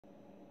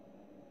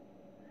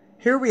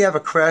Here we have a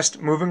crest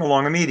moving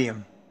along a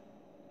medium.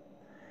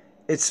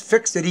 It's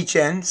fixed at each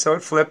end, so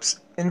it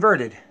flips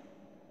inverted.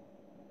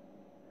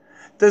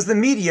 Does the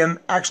medium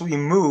actually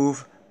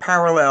move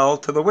parallel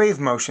to the wave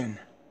motion?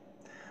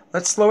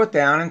 Let's slow it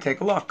down and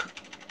take a look.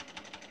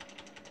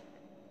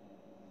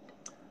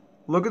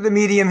 Look at the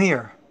medium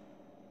here.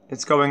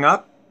 It's going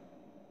up.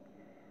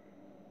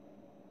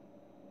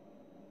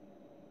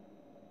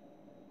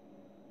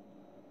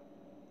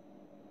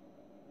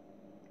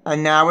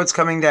 And now it's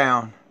coming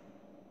down.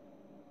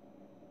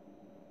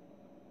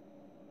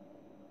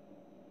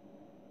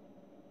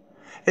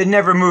 It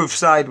never moves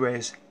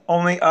sideways,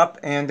 only up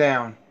and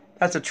down.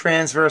 That's a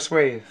transverse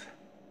wave.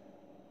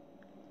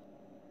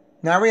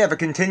 Now we have a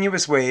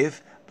continuous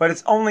wave, but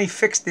it's only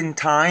fixed in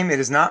time, it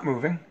is not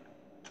moving.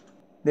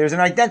 There's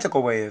an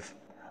identical wave.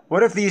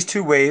 What if these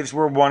two waves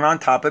were one on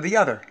top of the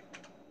other?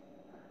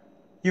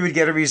 You would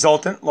get a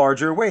resultant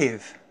larger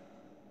wave.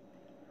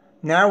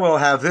 Now we'll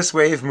have this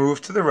wave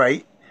move to the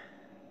right,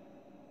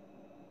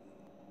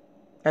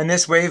 and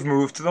this wave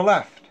move to the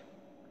left.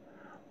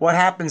 What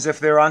happens if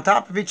they're on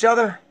top of each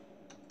other?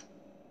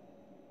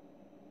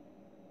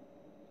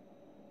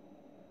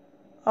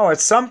 Oh,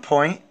 at some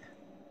point,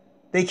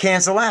 they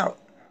cancel out.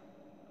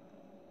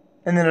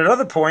 And then at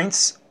other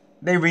points,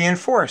 they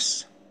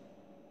reinforce.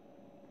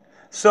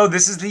 So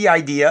this is the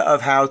idea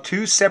of how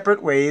two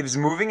separate waves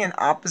moving in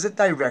opposite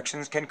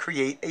directions can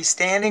create a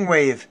standing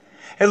wave.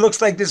 It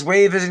looks like this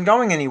wave isn't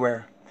going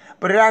anywhere,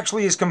 but it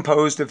actually is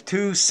composed of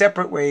two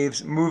separate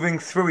waves moving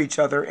through each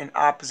other in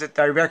opposite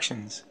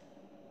directions.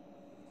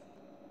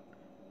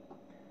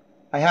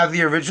 I have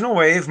the original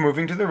wave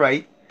moving to the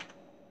right,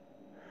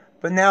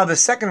 but now the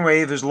second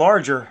wave is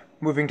larger,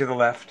 moving to the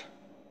left.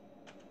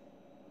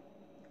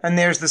 And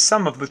there's the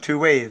sum of the two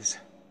waves.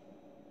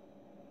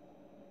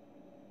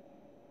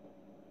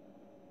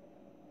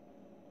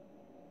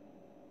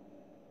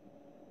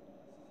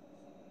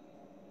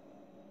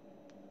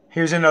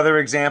 Here's another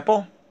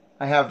example.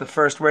 I have the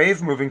first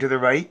wave moving to the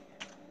right.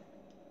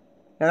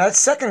 Now that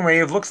second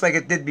wave looks like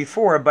it did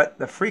before, but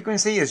the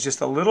frequency is just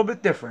a little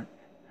bit different.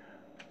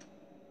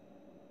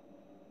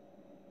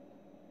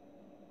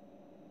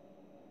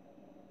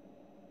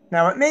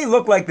 Now it may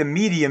look like the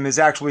medium is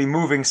actually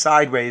moving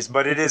sideways,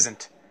 but it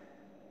isn't.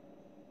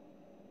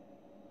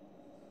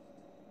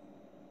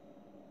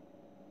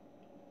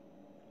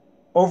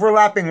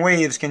 Overlapping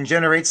waves can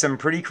generate some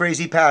pretty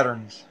crazy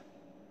patterns.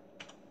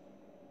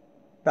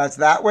 That's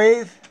that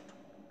wave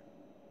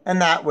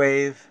and that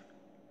wave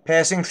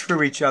passing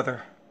through each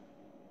other.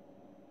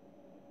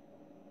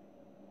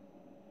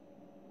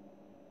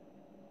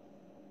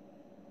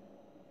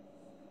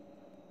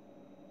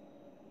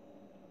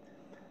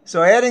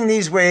 So adding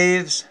these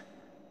waves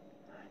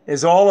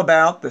is all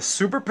about the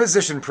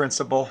superposition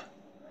principle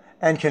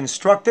and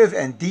constructive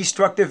and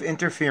destructive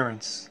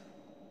interference.